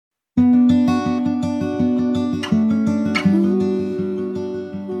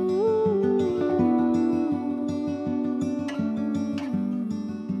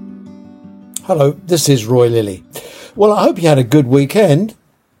Hello, this is Roy Lilly. Well, I hope you had a good weekend.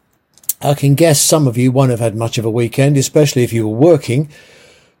 I can guess some of you won't have had much of a weekend, especially if you were working.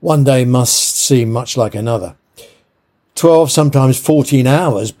 One day must seem much like another. 12, sometimes 14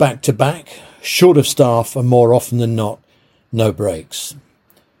 hours back to back, short of staff, and more often than not, no breaks.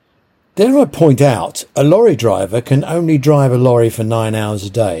 Dare I point out, a lorry driver can only drive a lorry for 9 hours a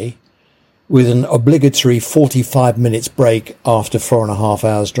day, with an obligatory 45 minutes break after 4.5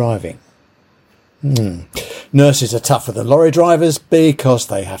 hours driving. Nurses are tougher than lorry drivers because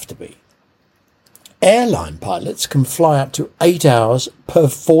they have to be. Airline pilots can fly up to 8 hours per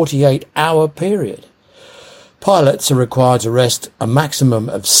 48-hour period. Pilots are required to rest a maximum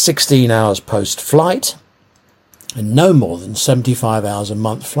of 16 hours post-flight and no more than 75 hours a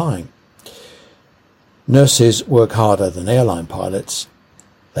month flying. Nurses work harder than airline pilots.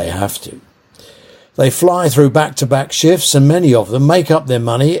 They have to. They fly through back-to-back shifts, and many of them make up their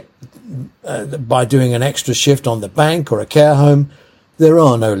money by doing an extra shift on the bank or a care home. There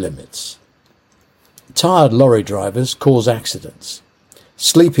are no limits. Tired lorry drivers cause accidents.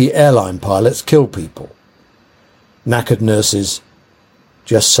 Sleepy airline pilots kill people. Knackered nurses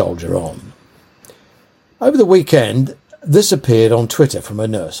just soldier on. Over the weekend, this appeared on Twitter from a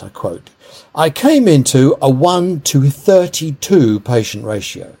nurse. I quote, "I came into a 1:32 patient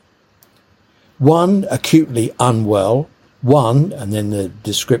ratio. 1 acutely unwell, 1, and then the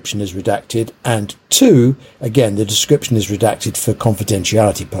description is redacted, and 2, again, the description is redacted for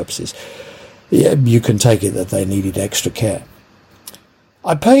confidentiality purposes. Yeah, you can take it that they needed extra care.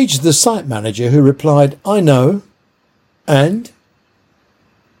 I paged the site manager, who replied, 'I know,' and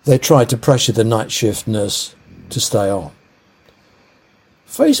they tried to pressure the night shift nurse to stay on.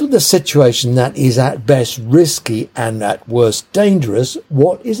 Faced with a situation that is at best risky and at worst dangerous,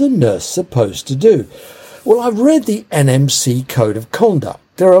 what is a nurse supposed to do? Well, I've read the NMC Code of Conduct.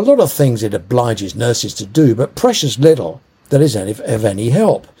 There are a lot of things it obliges nurses to do, but precious little that is of any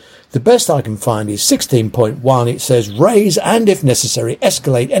help. The best I can find is 16.1. It says, raise and, if necessary,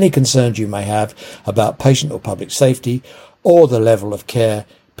 escalate any concerns you may have about patient or public safety or the level of care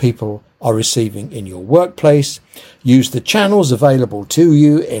people are receiving in your workplace. Use the channels available to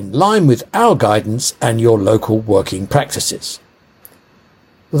you in line with our guidance and your local working practices."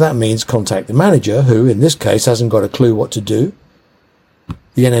 Well, that means contact the manager, who in this case hasn't got a clue what to do.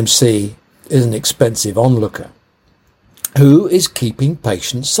 The NMC is an expensive onlooker. Who is keeping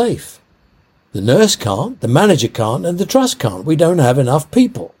patients safe? The nurse can't, the manager can't, and the trust can't. We don't have enough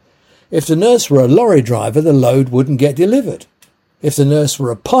people. If the nurse were a lorry driver, the load wouldn't get delivered. If the nurse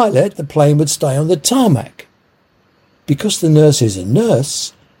were a pilot, the plane would stay on the tarmac. Because the nurse is a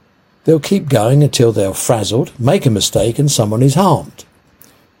nurse, they'll keep going until they're frazzled, make a mistake, and someone is harmed.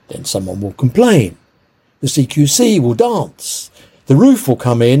 Then someone will complain. The CQC will dance. The roof will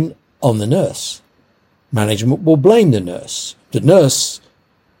come in on the nurse. Management will blame the nurse. The nurse,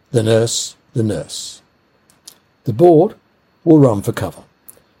 the nurse, the nurse. The board will run for cover.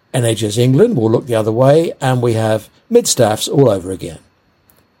 NHS England will look the other way, and we have mid-staffs all over again.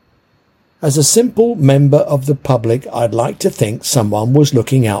 As a simple member of the public, I'd like to think someone was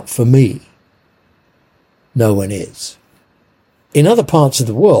looking out for me. No one is. In other parts of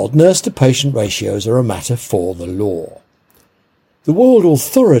the world, nurse-to-patient ratios are a matter for the law. The World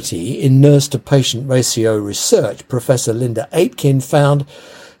Authority in Nurse-to-Patient Ratio Research, Professor Linda Aitken, found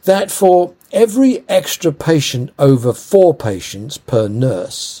that for every extra patient over 4 patients per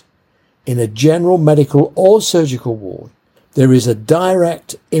nurse in a general medical or surgical ward, there is a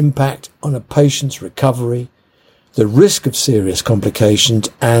direct impact on a patient's recovery, the risk of serious complications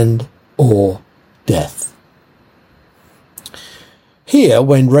and or death. Here,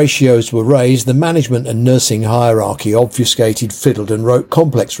 when ratios were raised, the management and nursing hierarchy obfuscated, fiddled and wrote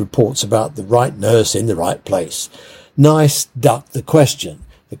complex reports about the right nurse in the right place. NICE ducked the question.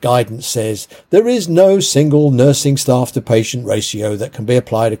 The guidance says there is no single nursing staff to patient ratio that can be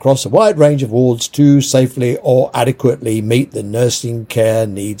applied across a wide range of wards to safely or adequately meet the nursing care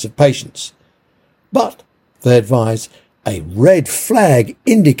needs of patients. But they advise a red flag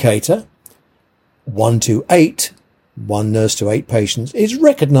indicator, 1 to 8, 1 nurse to 8 patients, is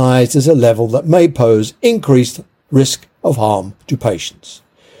recognised as a level that may pose increased risk of harm to patients.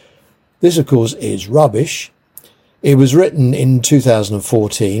 This, of course, is rubbish. It was written in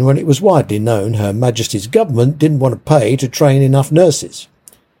 2014 when it was widely known Her Majesty's government didn't want to pay to train enough nurses.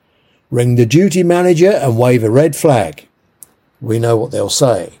 Ring the duty manager and wave a red flag. We know what they'll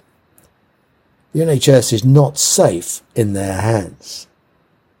say. The NHS is not safe in their hands.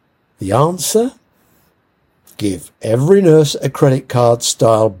 The answer? Give every nurse a credit card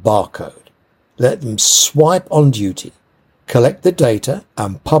style barcode. Let them swipe on duty. collect the data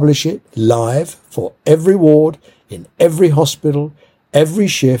and publish it live for every ward, in every hospital, every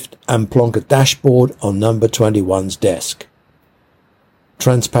shift, and plonk a dashboard on number 21's desk.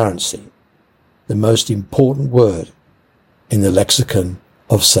 Transparency, the most important word in the lexicon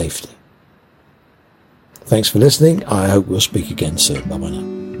of safety. Thanks for listening. I hope we'll speak again soon. Bye-bye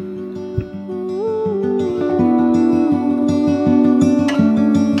now.